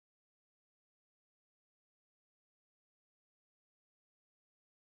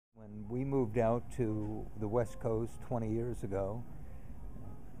When we moved out to the West Coast 20 years ago,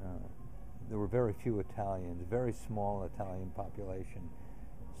 there were very few Italians, very small Italian population.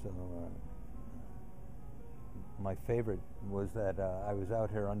 So my favorite was that I was out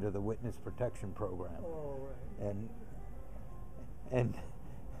here under the Witness Protection Program. Oh, right. And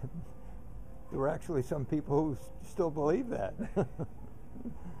there were actually some people who still believe that.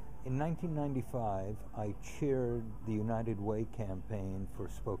 In 1995, I chaired the United Way campaign for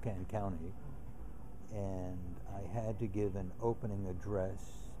Spokane County, and I had to give an opening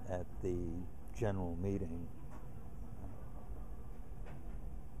address at the general meeting.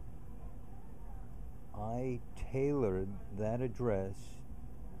 I tailored that address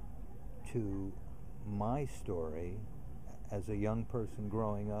to my story as a young person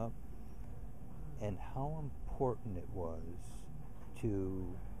growing up and how important it was to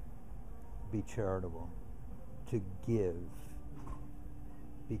be charitable, to give,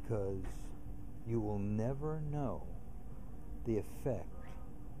 because you will never know the effect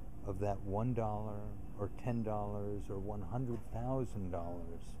of that $1 or $10 or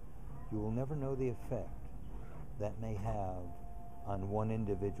 $100,000. You will never know the effect that may have on one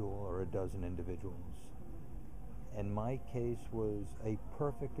individual or a dozen individuals. And my case was a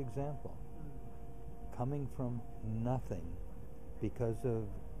perfect example. Coming from nothing because of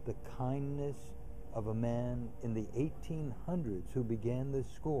the kindness of a man in the 1800s who began this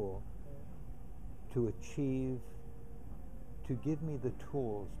school to give me the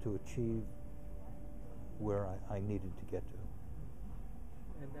tools to achieve where I needed to get to.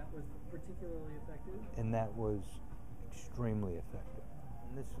 And that was particularly effective? And that was extremely effective.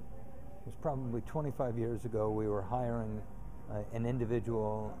 And this was probably 25 years ago. We were hiring an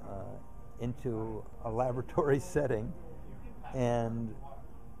individual into a laboratory setting, and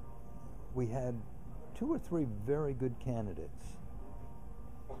we had 2 or 3 very good candidates.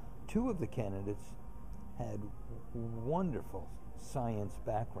 2 of the candidates had wonderful science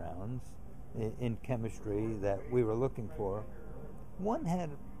backgrounds in chemistry that we were looking for. One had,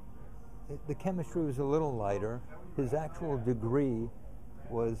 the chemistry was a little lighter. His actual degree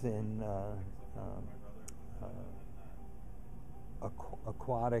was in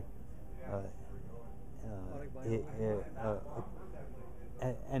aquatic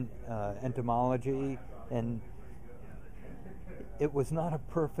entomology, and it was not a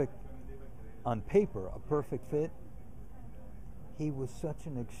perfect, on paper, a perfect fit. He was such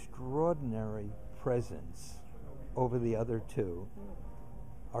an extraordinary presence over the other 2.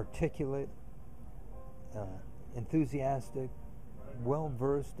 Articulate, enthusiastic,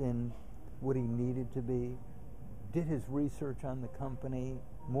 well-versed in what he needed to be, did his research on the company,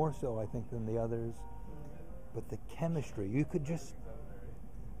 more so I think than the others. But the chemistry, you could just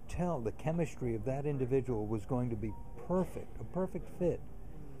tell the chemistry of that individual was going to be perfect, a perfect fit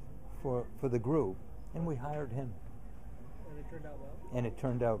for the group, and we hired him. And it turned out well? And it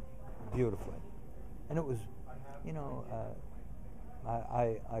turned out beautifully. And it was,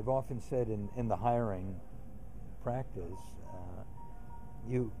 I've often said in the hiring practice,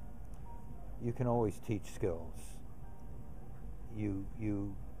 you can always teach skills.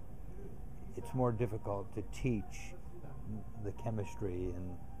 It's more difficult to teach the chemistry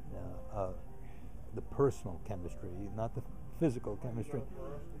and the personal chemistry, not the physical chemistry.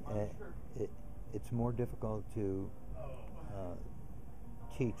 It's more difficult to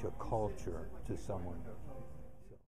teach a culture to someone.